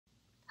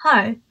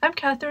Hi, I'm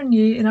Katherine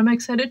and I'm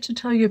excited to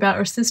tell you about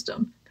our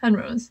system,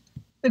 Penrose.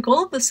 The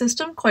goal of the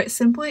system, quite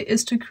simply,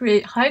 is to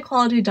create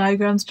high-quality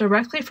diagrams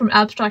directly from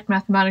abstract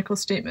mathematical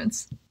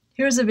statements.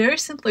 Here's a very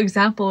simple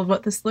example of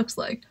what this looks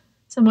like.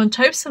 Someone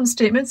types some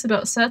statements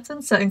about sets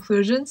and set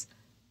inclusions,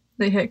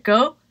 they hit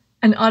go,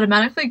 and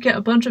automatically get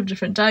a bunch of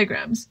different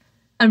diagrams.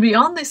 And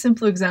beyond these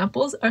simple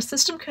examples, our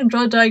system can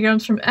draw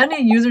diagrams from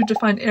any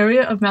user-defined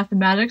area of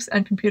mathematics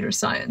and computer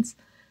science.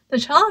 The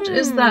challenge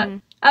is that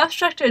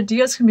abstract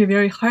ideas can be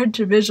very hard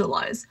to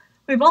visualize.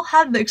 We've all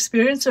had the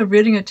experience of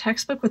reading a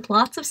textbook with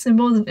lots of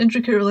symbols and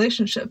intricate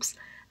relationships,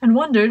 and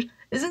wondered,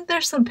 isn't there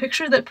some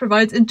picture that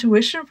provides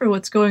intuition for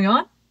what's going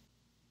on?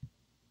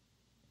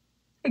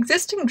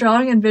 Existing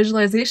drawing and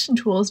visualization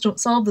tools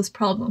don't solve this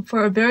problem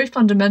for a very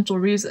fundamental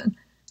reason.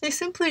 They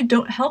simply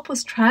don't help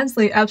us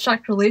translate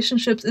abstract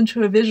relationships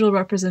into a visual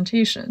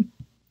representation.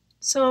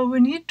 So we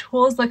need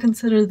tools that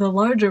consider the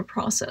larger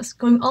process,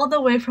 going all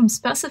the way from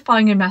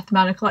specifying a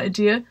mathematical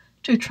idea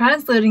to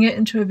translating it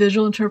into a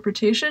visual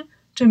interpretation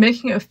to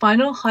making a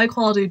final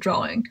high-quality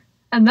drawing.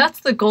 And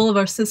that's the goal of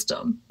our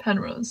system,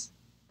 Penrose.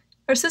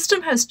 Our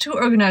system has two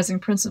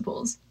organizing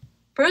principles.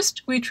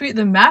 First, we treat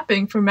the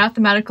mapping from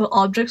mathematical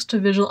objects to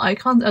visual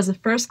icons as a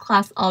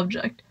first-class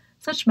object.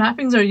 Such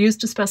mappings are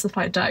used to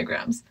specify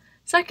diagrams.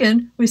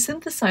 Second, we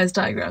synthesize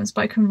diagrams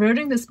by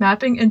converting this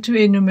mapping into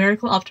a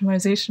numerical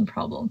optimization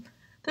problem.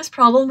 This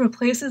problem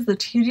replaces the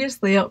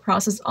tedious layout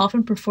process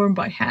often performed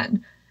by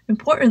hand.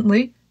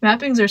 Importantly,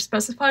 mappings are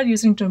specified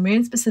using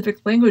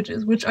domain-specific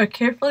languages which are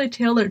carefully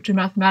tailored to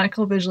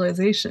mathematical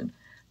visualization.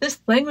 This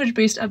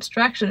language-based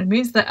abstraction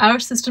means that our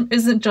system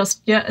isn't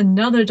just yet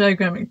another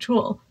diagramming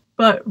tool,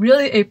 but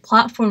really a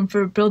platform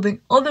for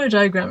building other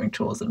diagramming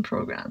tools and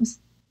programs.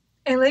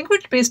 A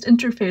language-based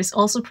interface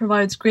also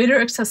provides greater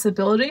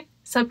accessibility,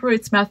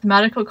 separates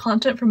mathematical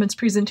content from its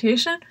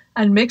presentation,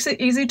 and makes it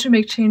easy to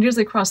make changes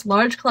across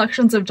large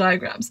collections of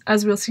diagrams,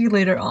 as we'll see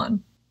later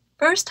on.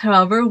 First,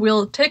 however,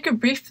 we'll take a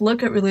brief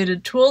look at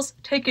related tools,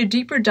 take a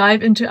deeper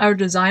dive into our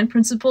design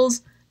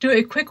principles, do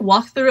a quick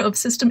walkthrough of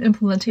system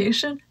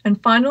implementation,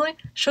 and finally,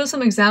 show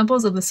some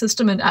examples of the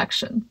system in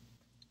action.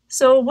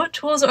 So, what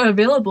tools are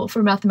available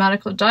for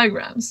mathematical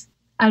diagrams?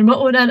 And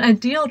what would an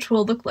ideal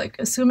tool look like,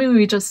 assuming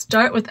we just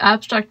start with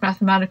abstract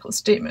mathematical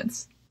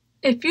statements?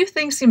 A few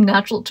things seem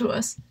natural to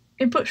us.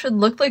 Input should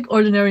look like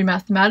ordinary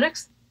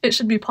mathematics. It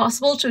should be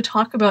possible to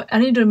talk about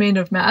any domain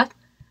of math.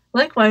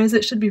 Likewise,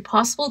 it should be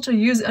possible to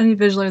use any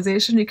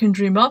visualization you can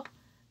dream up.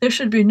 There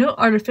should be no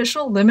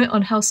artificial limit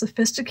on how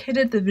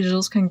sophisticated the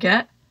visuals can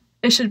get.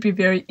 It should be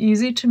very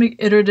easy to make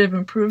iterative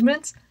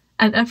improvements,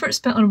 and effort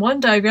spent on one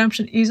diagram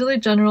should easily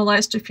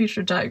generalize to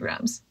future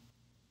diagrams.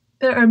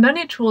 There are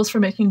many tools for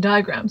making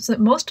diagrams, but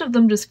most of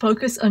them just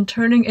focus on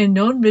turning a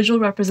known visual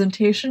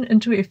representation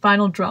into a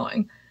final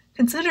drawing.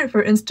 Consider,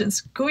 for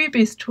instance,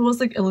 GUI-based tools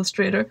like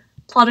Illustrator,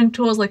 plotting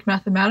tools like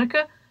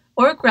Mathematica,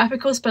 or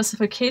graphical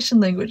specification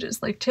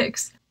languages like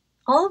TIX.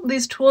 All of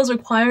these tools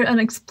require an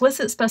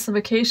explicit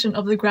specification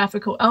of the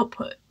graphical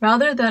output,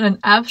 rather than an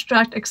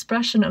abstract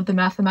expression of the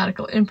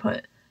mathematical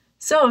input.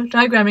 So,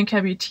 diagramming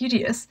can be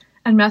tedious,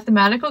 and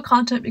mathematical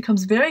content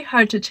becomes very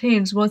hard to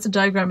change once a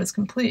diagram is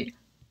complete.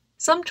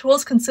 Some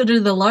tools consider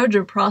the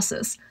larger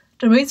process.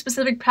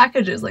 Domain-specific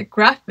packages like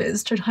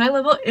GraphViz turn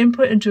high-level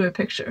input into a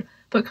picture,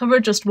 but cover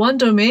just one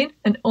domain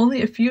and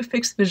only a few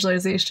fixed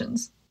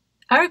visualizations.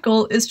 Our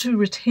goal is to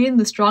retain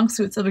the strong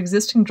suits of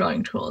existing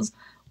drawing tools,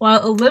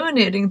 while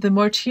eliminating the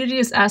more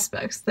tedious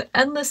aspects, the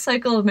endless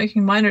cycle of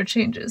making minor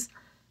changes.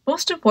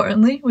 Most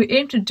importantly, we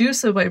aim to do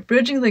so by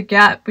bridging the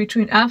gap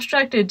between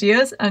abstract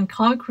ideas and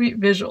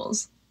concrete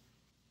visuals.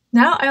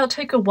 Now I'll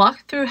take a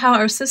walk through how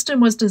our system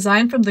was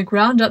designed from the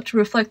ground up to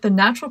reflect the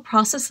natural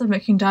process of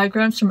making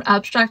diagrams from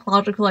abstract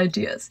logical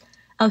ideas.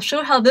 I'll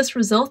show how this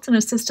results in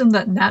a system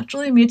that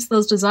naturally meets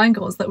those design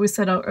goals that we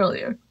set out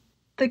earlier.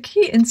 The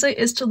key insight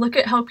is to look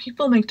at how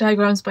people make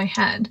diagrams by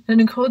hand and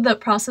encode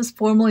that process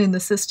formally in the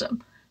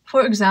system.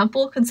 For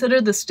example,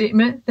 consider the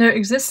statement, there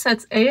exist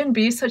sets A and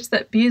B such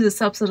that B is a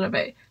subset of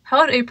A. How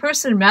would a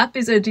person map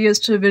these ideas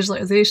to a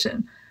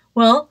visualization?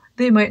 Well,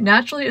 they might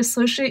naturally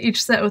associate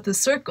each set with a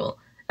circle,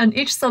 and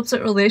each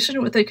subset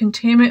relation with a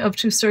containment of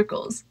two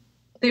circles.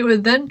 They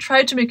would then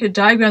try to make a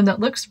diagram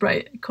that looks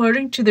right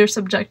according to their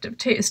subjective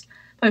taste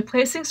by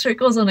placing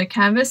circles on a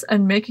canvas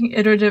and making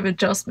iterative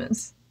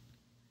adjustments.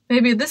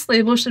 Maybe this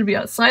label should be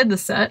outside the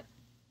set.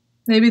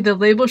 Maybe the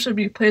label should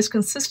be placed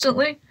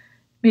consistently.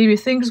 Maybe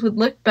things would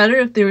look better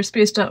if they were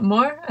spaced out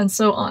more, and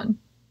so on.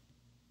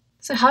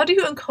 So how do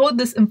you encode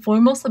this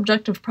informal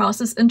subjective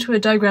process into a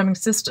diagramming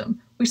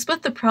system? We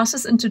split the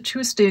process into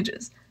two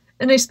stages.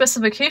 In a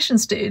specification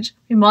stage,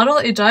 we model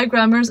a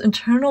diagrammer's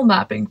internal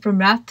mapping from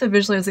math to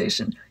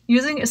visualization,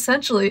 using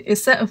essentially a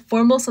set of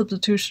formal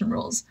substitution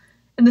rules.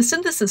 In the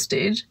synthesis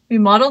stage, we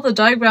model the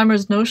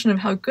diagrammer's notion of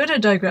how good a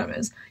diagram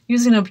is,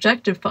 using an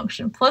objective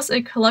function, plus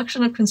a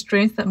collection of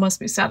constraints that must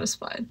be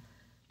satisfied.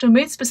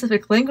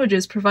 Domain-specific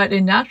languages provide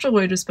a natural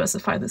way to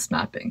specify this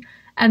mapping,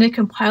 and a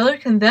compiler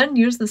can then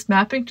use this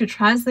mapping to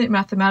translate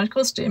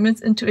mathematical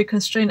statements into a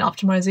constraint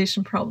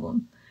optimization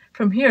problem.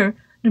 From here,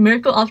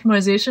 numerical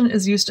optimization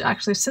is used to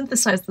actually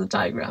synthesize the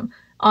diagram,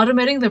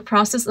 automating the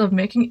process of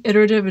making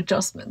iterative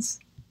adjustments.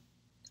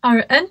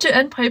 Our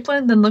end-to-end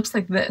pipeline then looks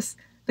like this.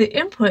 The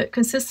input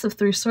consists of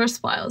 3 source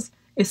files: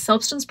 a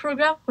substance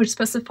program, which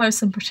specifies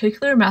some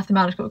particular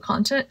mathematical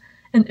content,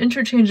 an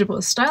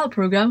interchangeable style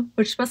program,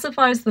 which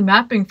specifies the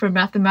mapping from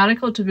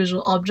mathematical to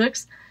visual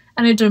objects,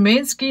 and a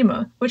domain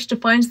schema, which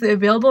defines the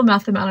available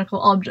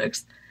mathematical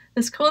objects.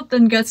 This code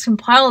then gets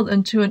compiled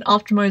into an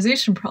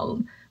optimization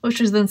problem, which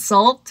is then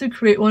solved to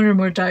create one or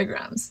more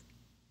diagrams.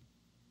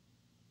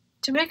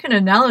 To make an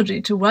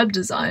analogy to web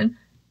design,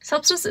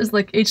 substance is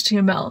like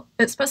HTML.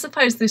 It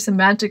specifies the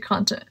semantic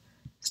content.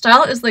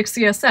 Style is like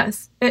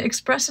CSS. It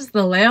expresses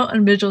the layout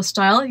and visual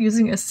style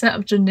using a set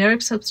of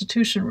generic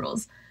substitution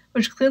rules,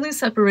 which clearly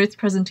separates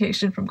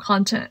presentation from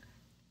content.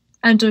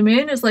 And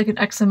domain is like an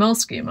XML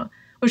schema,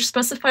 which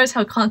specifies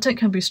how content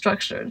can be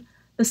structured.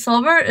 The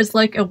solver is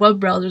like a web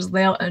browser's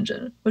layout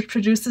engine, which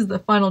produces the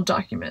final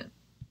document.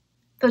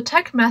 The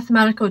tech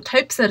mathematical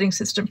typesetting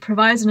system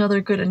provides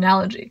another good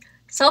analogy.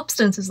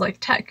 Substance is like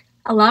tech,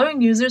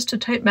 allowing users to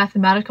type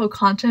mathematical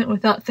content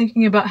without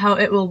thinking about how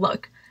it will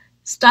look.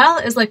 Style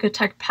is like a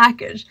tech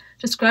package,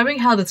 describing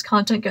how this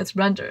content gets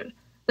rendered.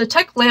 The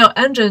tech layout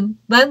engine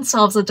then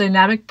solves a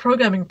dynamic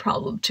programming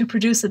problem to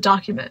produce a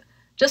document.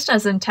 Just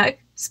as in tech,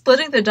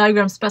 splitting the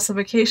diagram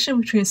specification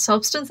between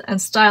substance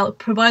and style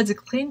provides a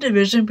clean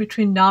division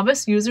between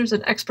novice users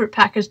and expert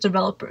package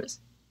developers.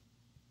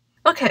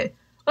 Okay,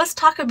 let's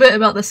talk a bit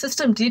about the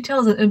system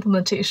details and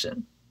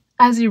implementation.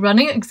 As a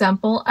running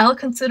example, I'll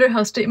consider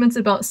how statements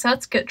about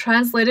sets get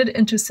translated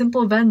into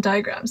simple Venn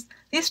diagrams.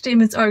 These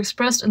statements are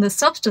expressed in the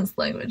substance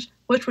language,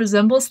 which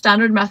resembles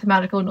standard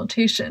mathematical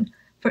notation.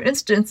 For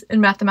instance,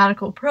 in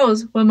mathematical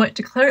prose, one might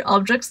declare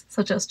objects,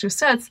 such as 2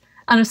 sets,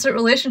 and assert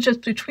relationships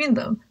between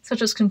them,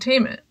 such as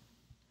containment.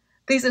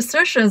 These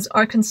assertions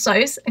are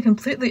concise and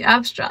completely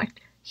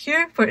abstract.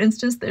 Here, for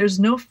instance, there is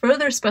no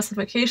further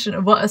specification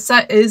of what a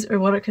set is or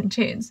what it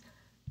contains.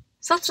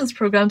 Substance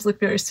programs look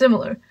very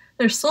similar.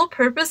 Their sole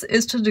purpose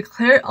is to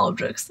declare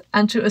objects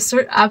and to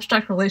assert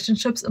abstract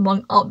relationships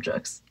among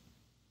objects.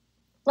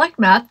 Like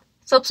math,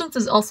 substance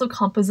is also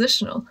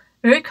compositional.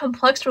 Very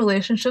complex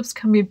relationships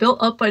can be built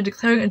up by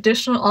declaring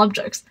additional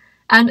objects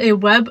and a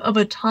web of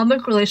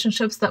atomic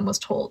relationships that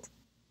must hold.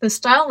 The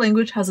style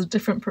language has a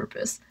different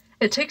purpose.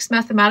 It takes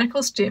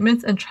mathematical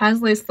statements and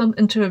translates them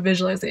into a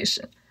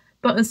visualization.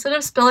 But instead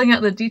of spelling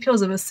out the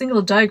details of a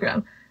single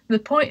diagram, the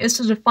point is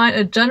to define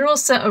a general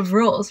set of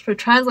rules for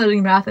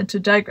translating math into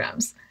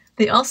diagrams.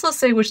 They also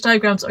say which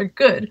diagrams are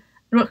good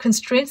and what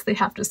constraints they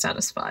have to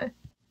satisfy.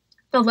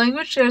 The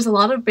language shares a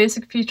lot of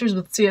basic features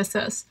with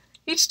CSS.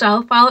 Each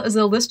style file is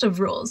a list of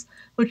rules,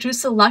 which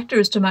use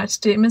selectors to match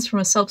statements from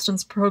a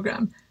substance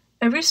program.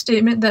 Every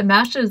statement that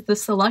matches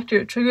this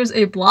selector triggers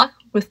a block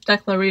with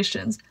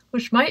declarations,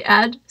 which might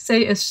add,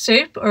 say, a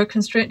shape or a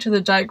constraint to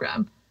the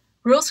diagram.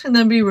 Rules can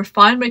then be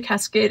refined by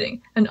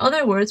cascading, in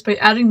other words, by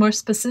adding more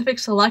specific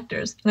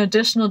selectors and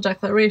additional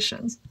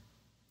declarations.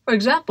 For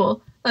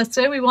example, let's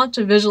say we want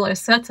to visualize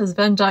sets as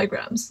Venn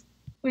diagrams.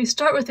 We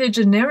start with a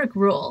generic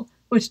rule,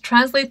 which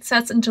translates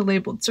sets into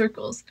labeled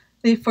circles.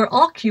 The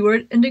forAll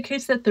keyword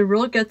indicates that the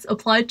rule gets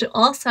applied to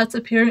all sets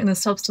appearing in the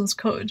substance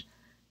code.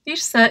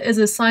 Each set is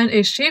assigned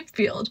a shape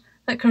field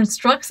that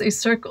constructs a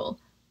circle.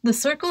 The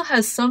circle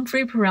has some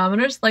free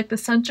parameters like the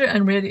center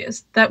and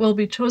radius that will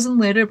be chosen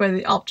later by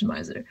the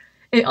optimizer.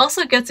 It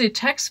also gets a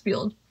text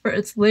field for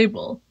its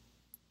label.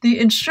 The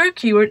ensure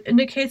keyword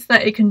indicates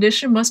that a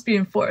condition must be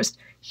enforced,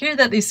 here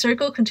that the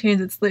circle contains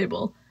its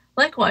label.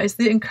 Likewise,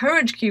 the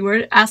encourage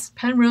keyword asks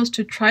Penrose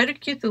to try to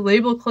keep the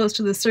label close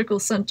to the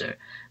circle's center.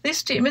 These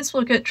statements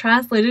will get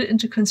translated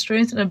into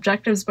constraints and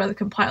objectives by the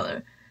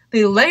compiler.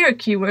 The layer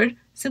keyword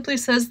simply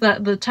says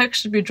that the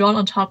text should be drawn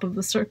on top of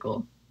the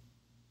circle.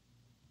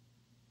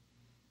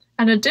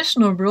 An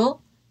additional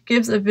rule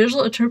gives a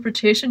visual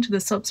interpretation to the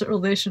subset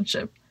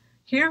relationship.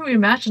 Here we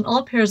imagine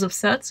all pairs of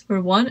sets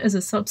where one is a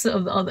subset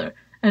of the other,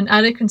 and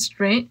add a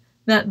constraint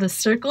that the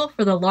circle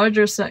for the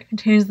larger set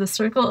contains the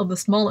circle of the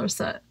smaller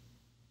set.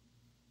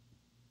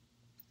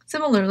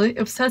 Similarly,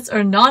 if sets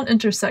are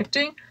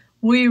non-intersecting,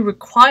 we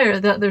require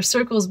that their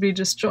circles be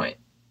disjoint.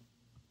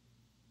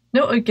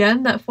 Note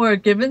again that for a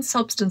given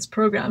substance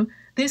program,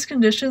 these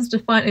conditions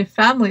define a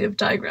family of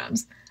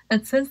diagrams,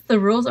 and since the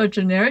rules are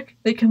generic,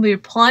 they can be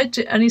applied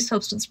to any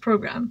substance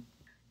program.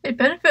 A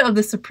benefit of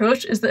this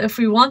approach is that if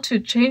we want to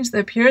change the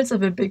appearance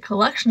of a big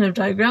collection of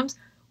diagrams,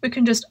 we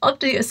can just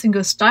update a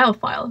single style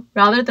file,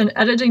 rather than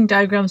editing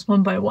diagrams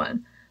one by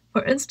one.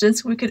 For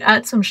instance, we could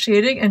add some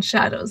shading and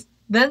shadows,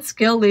 then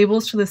scale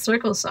labels to the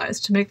circle size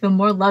to make them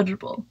more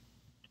legible.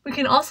 We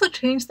can also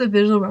change the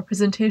visual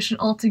representation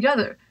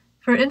altogether.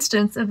 For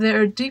instance, if there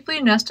are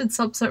deeply nested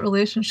subset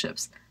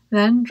relationships,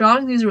 then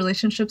drawing these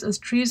relationships as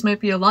trees might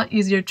be a lot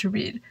easier to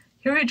read.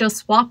 Here we just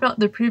swap out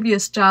the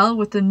previous style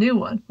with the new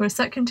one, where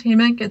set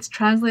containment gets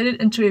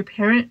translated into a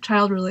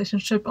parent-child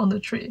relationship on the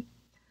tree.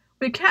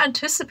 We can't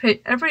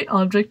anticipate every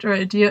object or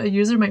idea a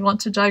user might want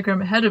to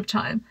diagram ahead of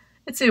time.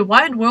 It's a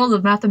wide world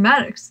of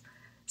mathematics.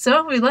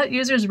 So we let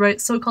users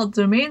write so-called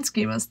domain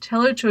schemas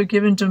tailored to a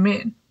given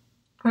domain.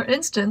 For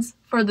instance,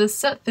 for this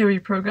set theory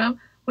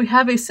program, we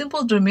have a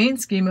simple domain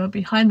schema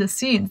behind the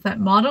scenes that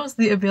models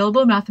the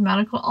available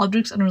mathematical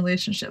objects and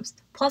relationships,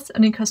 plus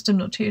any custom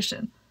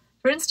notation.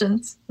 For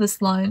instance,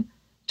 this line,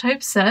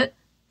 type set,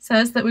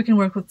 says that we can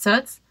work with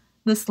sets.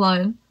 This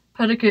line,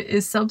 predicate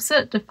is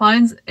subset,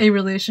 defines a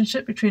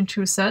relationship between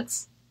two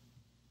sets,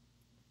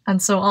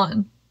 and so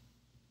on.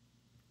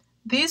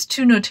 These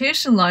two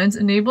notation lines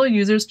enable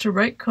users to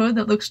write code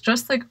that looks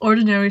just like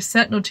ordinary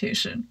set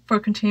notation for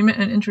containment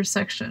and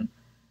intersection.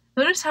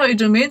 Notice how a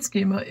domain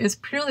schema is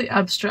purely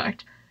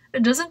abstract.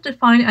 It doesn't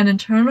define an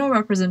internal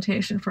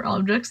representation for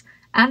objects,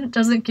 and it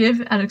doesn't give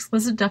an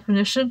explicit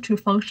definition to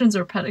functions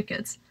or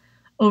predicates.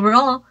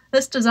 Overall,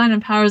 this design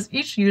empowers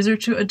each user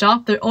to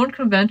adopt their own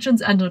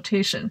conventions and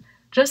notation,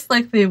 just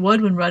like they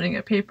would when writing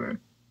a paper.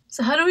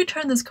 So how do we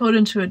turn this code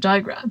into a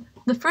diagram?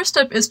 The first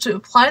step is to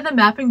apply the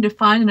mapping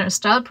defined in our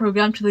style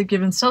program to the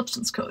given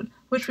substance code,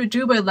 which we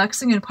do by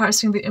lexing and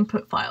parsing the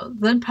input file,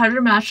 then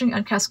pattern matching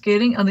and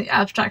cascading on the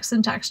abstract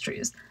syntax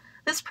trees.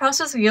 This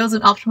process yields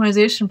an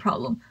optimization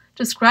problem,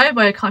 described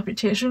by a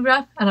computation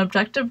graph, an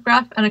objective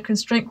graph, and a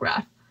constraint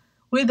graph.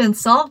 We then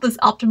solve this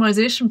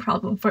optimization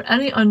problem for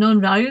any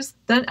unknown values,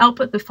 then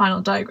output the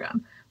final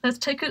diagram. Let's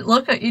take a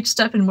look at each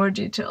step in more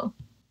detail.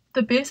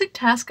 The basic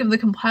task of the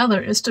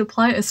compiler is to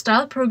apply a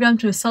style program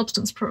to a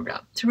substance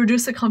program to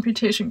produce a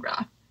computation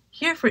graph.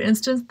 Here, for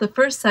instance, the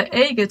first set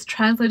A gets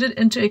translated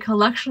into a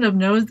collection of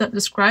nodes that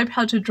describe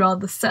how to draw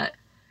the set.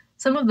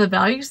 Some of the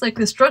values, like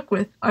the struct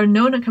width, are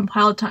known at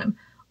compile time,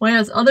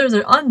 whereas others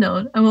are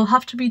unknown and will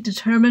have to be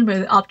determined by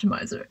the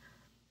optimizer.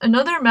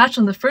 Another match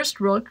on the first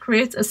row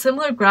creates a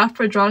similar graph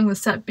for drawing the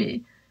set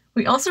B.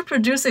 We also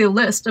produce a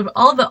list of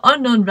all the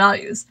unknown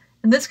values,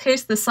 in this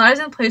case the size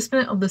and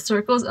placement of the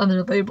circles and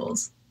their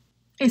labels.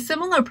 A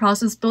similar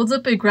process builds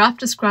up a graph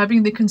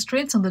describing the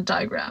constraints on the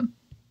diagram.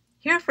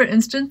 Here, for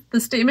instance, the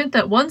statement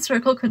that one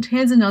circle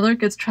contains another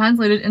gets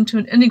translated into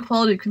an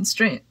inequality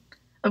constraint.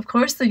 Of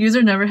course, the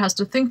user never has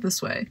to think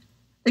this way.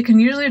 They can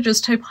usually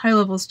just type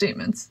high-level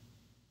statements.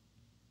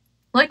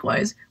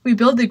 Likewise, we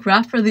build the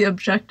graph for the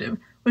objective,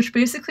 which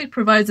basically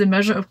provides a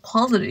measure of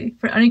quality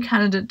for any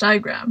candidate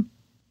diagram.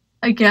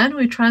 Again,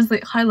 we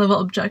translate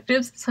high-level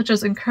objectives, such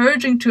as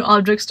encouraging two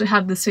objects to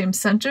have the same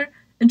center,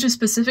 into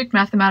specific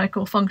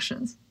mathematical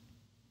functions.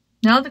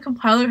 Now the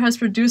compiler has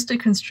produced a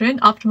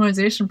constraint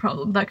optimization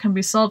problem that can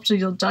be solved to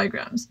yield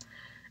diagrams.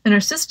 In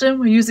our system,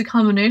 we use a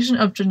combination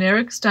of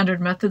generic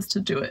standard methods to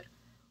do it.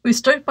 We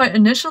start by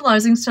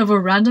initializing several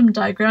random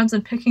diagrams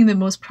and picking the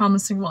most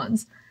promising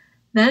ones.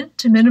 Then,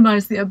 to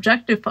minimize the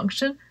objective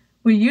function,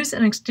 we use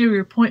an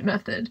exterior point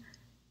method.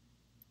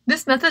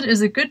 This method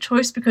is a good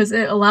choice because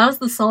it allows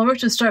the solver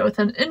to start with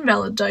an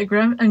invalid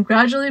diagram and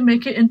gradually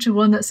make it into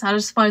one that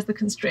satisfies the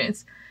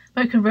constraints,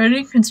 by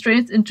converting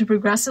constraints into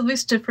progressively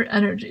stiffer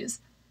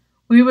energies.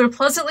 We were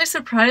pleasantly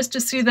surprised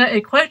to see that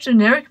a quite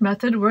generic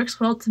method works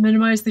well to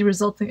minimize the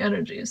resulting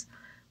energies.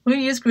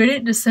 We use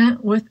gradient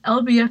descent with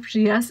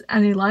LBFGS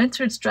and a line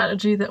search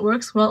strategy that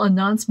works well on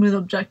non-smooth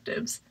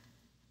objectives.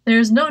 There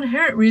is no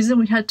inherent reason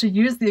we had to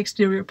use the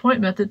exterior point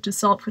method to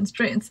solve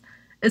constraints.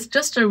 It's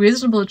just a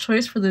reasonable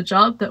choice for the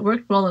job that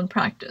worked well in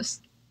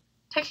practice.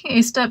 Taking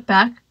a step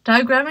back,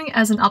 diagramming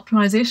as an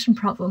optimization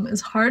problem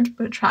is hard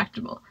but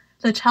tractable.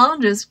 The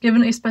challenge is,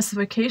 given a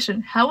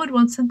specification, how would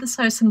one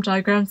synthesize some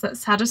diagrams that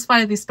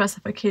satisfy the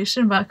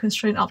specification via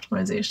constraint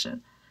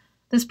optimization?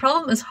 This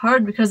problem is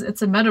hard because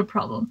it's a meta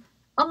problem.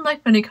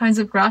 Unlike many kinds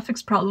of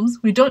graphics problems,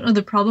 we don't know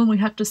the problem we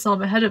have to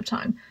solve ahead of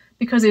time,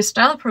 because a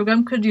style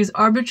program could use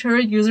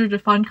arbitrary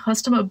user-defined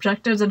custom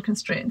objectives and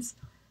constraints.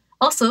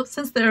 Also,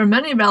 since there are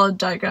many valid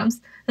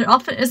diagrams, there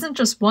often isn't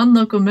just one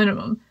local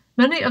minimum.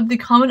 Many of the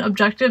common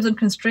objectives and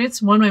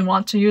constraints one may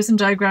want to use in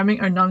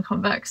diagramming are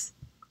non-convex.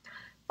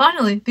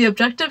 Finally, the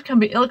objective can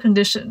be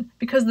ill-conditioned,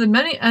 because the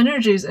many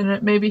energies in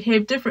it may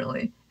behave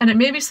differently, and it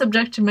may be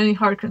subject to many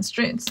hard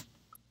constraints.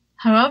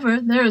 However,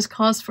 there is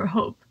cause for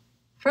hope.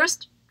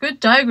 First,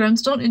 good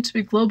diagrams don't need to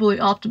be globally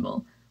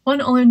optimal.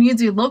 One only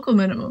needs a local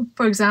minimum,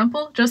 for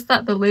example, just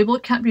that the label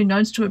can't be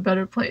nudged to a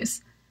better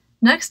place.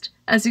 Next,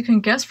 as you can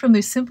guess from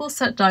these simple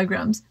set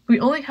diagrams, we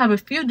only have a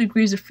few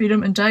degrees of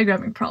freedom in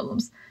diagramming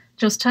problems,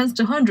 just tens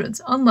to hundreds,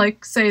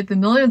 unlike, say, the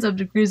millions of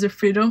degrees of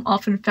freedom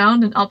often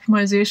found in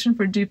optimization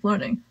for deep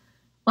learning.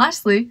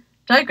 Lastly,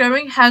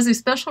 diagramming has a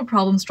special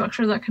problem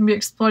structure that can be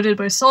exploited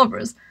by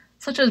solvers,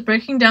 such as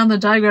breaking down the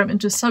diagram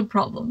into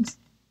subproblems.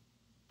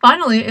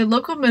 Finally, a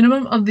local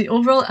minimum of the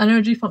overall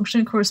energy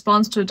function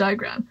corresponds to a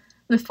diagram.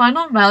 The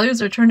final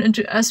values are turned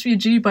into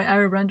SVG by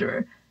our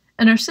renderer.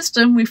 In our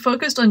system, we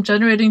focused on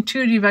generating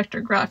 2D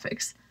vector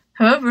graphics.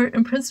 However,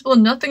 in principle,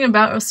 nothing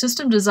about our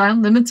system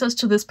design limits us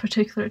to this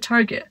particular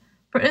target.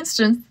 For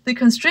instance, the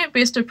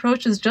constraint-based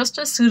approach is just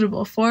as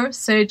suitable for,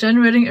 say,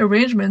 generating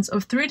arrangements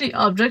of 3D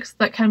objects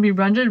that can be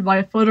rendered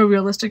via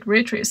photorealistic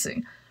ray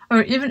tracing,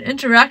 or even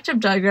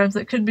interactive diagrams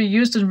that could be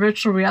used in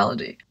virtual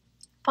reality.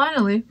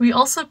 Finally, we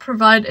also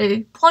provide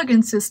a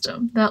plugin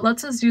system that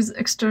lets us use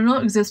external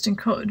existing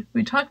code.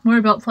 We talk more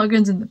about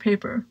plugins in the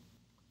paper.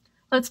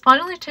 Let's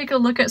finally take a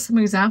look at some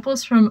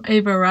examples from a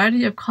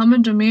variety of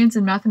common domains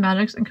in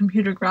mathematics and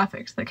computer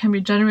graphics that can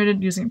be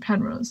generated using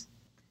Penrose.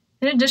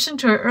 In addition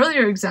to our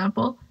earlier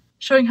example,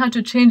 showing how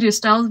to change a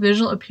style's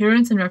visual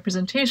appearance and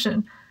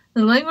representation,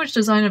 the language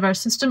design of our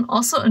system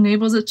also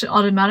enables it to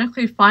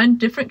automatically find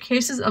different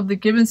cases of the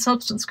given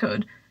substance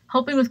code,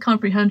 helping with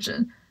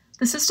comprehension.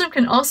 The system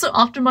can also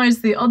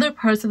optimize the other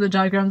parts of the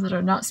diagrams that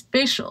are not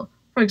spatial,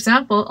 for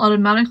example,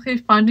 automatically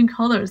finding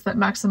colors that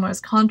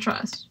maximize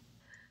contrast.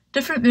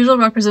 Different visual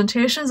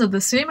representations of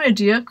the same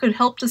idea could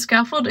help to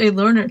scaffold a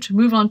learner to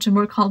move on to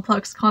more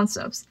complex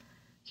concepts.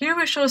 Here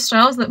we show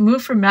styles that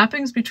move from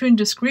mappings between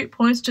discrete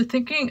points to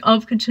thinking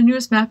of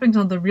continuous mappings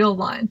on the real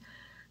line.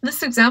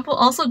 This example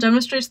also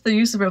demonstrates the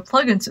use of our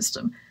plugin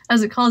system,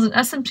 as it calls an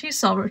SMT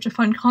solver to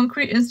find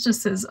concrete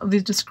instances of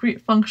these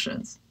discrete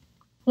functions.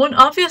 One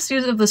obvious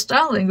use of the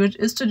style language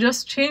is to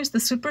just change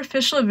the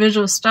superficial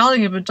visual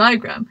styling of a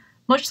diagram,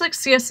 much like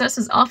CSS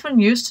is often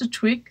used to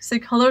tweak, say,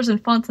 colors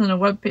and fonts on a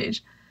web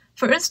page.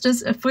 For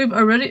instance, if we've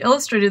already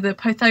illustrated the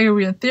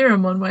Pythagorean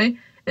theorem one way,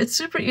 it's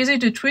super easy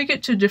to tweak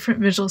it to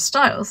different visual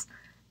styles.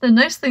 The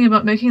nice thing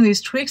about making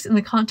these tweaks in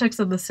the context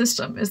of the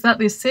system is that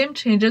these same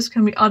changes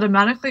can be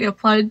automatically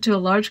applied to a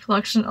large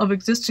collection of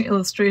existing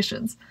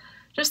illustrations,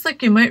 just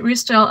like you might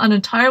restyle an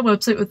entire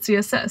website with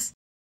CSS.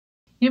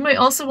 You might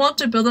also want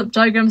to build up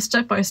diagrams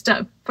step by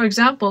step. For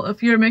example,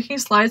 if you are making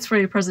slides for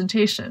a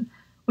presentation,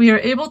 we are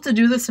able to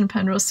do this in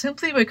Penrose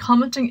simply by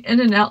commenting in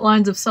and out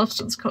lines of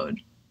substance code.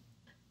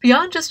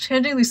 Beyond just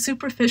changing the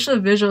superficial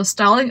visual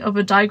styling of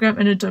a diagram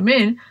in a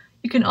domain,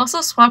 you can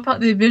also swap out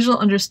the visual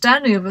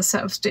understanding of a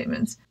set of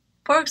statements.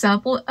 For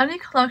example, any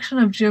collection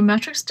of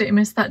geometric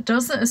statements that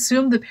doesn't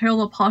assume the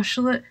parallel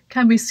postulate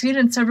can be seen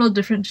in several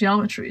different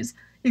geometries,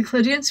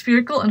 Euclidean,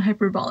 spherical, and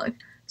hyperbolic.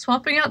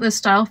 Swapping out the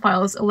style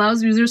files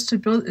allows users to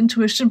build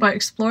intuition by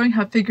exploring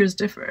how figures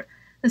differ.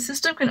 The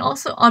system can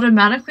also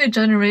automatically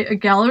generate a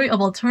gallery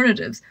of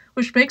alternatives,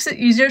 which makes it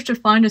easier to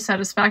find a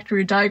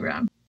satisfactory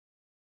diagram.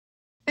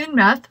 In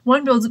math,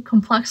 one builds up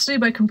complexity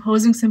by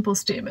composing simple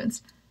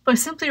statements. By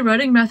simply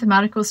writing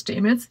mathematical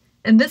statements,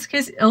 in this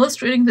case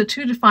illustrating the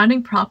two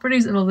defining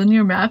properties of a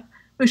linear map,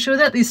 we show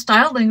that the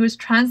style language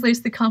translates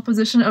the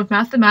composition of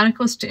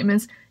mathematical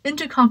statements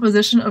into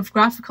composition of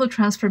graphical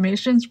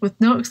transformations with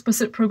no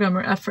explicit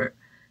programmer effort.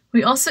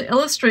 We also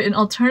illustrate an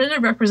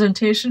alternative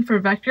representation for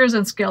vectors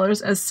and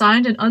scalars as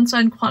signed and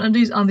unsigned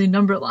quantities on the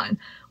number line,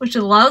 which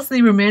allows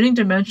the remaining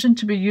dimension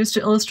to be used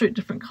to illustrate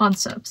different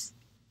concepts.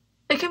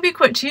 It can be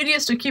quite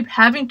tedious to keep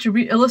having to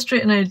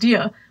re-illustrate an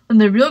idea when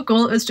the real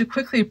goal is to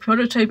quickly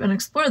prototype and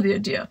explore the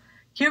idea.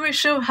 Here we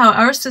show how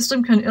our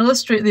system can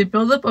illustrate the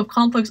buildup of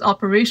complex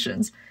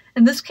operations,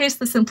 in this case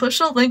the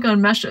simplicial link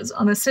on meshes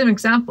on the same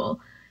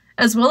example,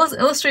 as well as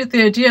illustrate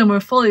the idea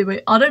more fully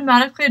by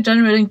automatically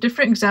generating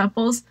different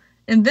examples,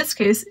 in this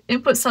case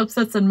input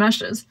subsets and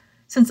meshes.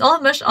 Since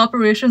all mesh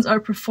operations are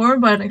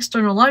performed by an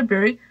external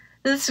library,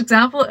 this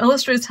example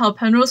illustrates how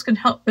Penrose can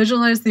help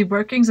visualize the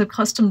workings of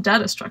custom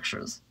data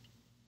structures.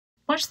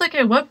 Much like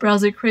a web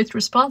browser creates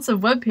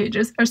responsive web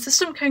pages, our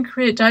system can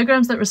create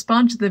diagrams that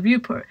respond to the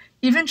viewport,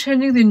 even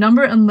changing the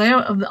number and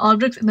layout of the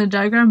objects in the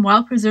diagram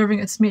while preserving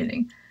its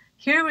meaning.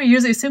 Here we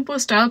use a simple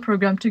style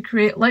program to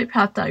create light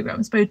path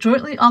diagrams by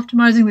jointly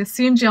optimizing the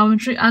scene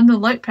geometry and the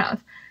light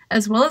path,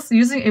 as well as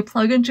using a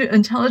plugin to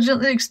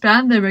intelligently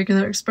expand the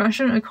regular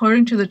expression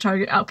according to the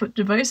target output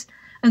device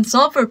and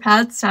solve for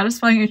paths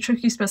satisfying a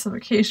tricky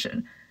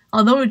specification.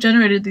 Although we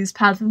generated these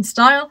paths in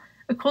style,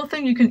 a cool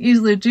thing you can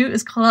easily do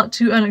is call out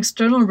to an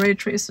external ray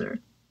tracer.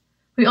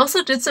 We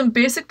also did some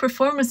basic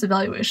performance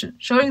evaluation,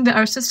 showing that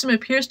our system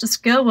appears to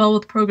scale well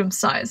with program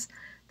size.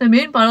 The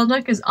main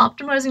bottleneck is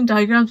optimizing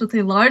diagrams with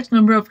a large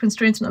number of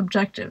constraints and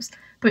objectives,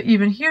 but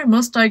even here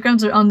most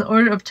diagrams are on the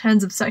order of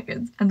tens of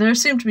seconds, and there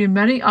seem to be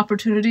many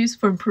opportunities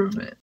for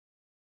improvement.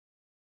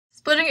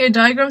 Splitting a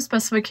diagram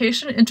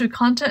specification into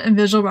content and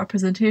visual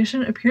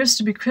representation appears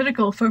to be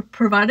critical for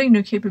providing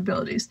new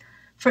capabilities.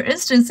 For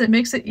instance, it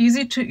makes it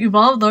easy to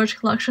evolve large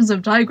collections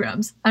of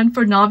diagrams, and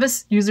for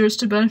novice users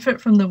to benefit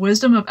from the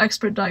wisdom of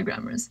expert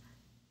diagrammers.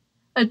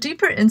 A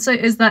deeper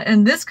insight is that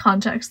in this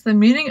context, the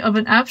meaning of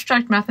an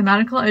abstract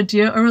mathematical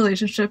idea or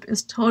relationship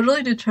is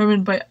totally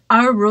determined by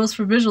our rules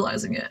for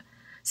visualizing it.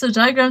 So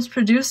diagrams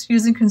produced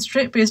using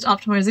constraint-based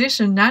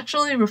optimization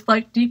naturally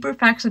reflect deeper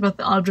facts about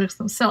the objects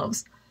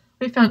themselves.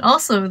 We found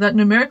also that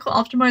numerical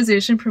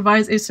optimization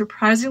provides a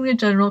surprisingly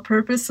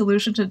general-purpose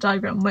solution to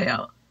diagram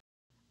layout.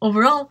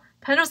 Overall,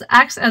 Penrose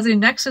acts as a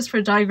nexus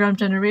for diagram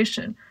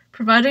generation,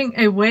 providing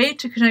a way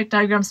to connect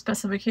diagram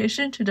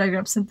specification to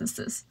diagram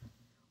synthesis.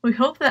 We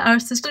hope that our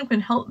system can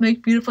help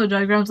make beautiful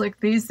diagrams like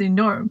these the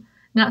norm,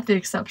 not the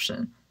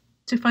exception.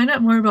 To find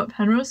out more about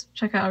Penrose,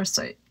 check out our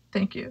site.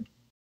 Thank you.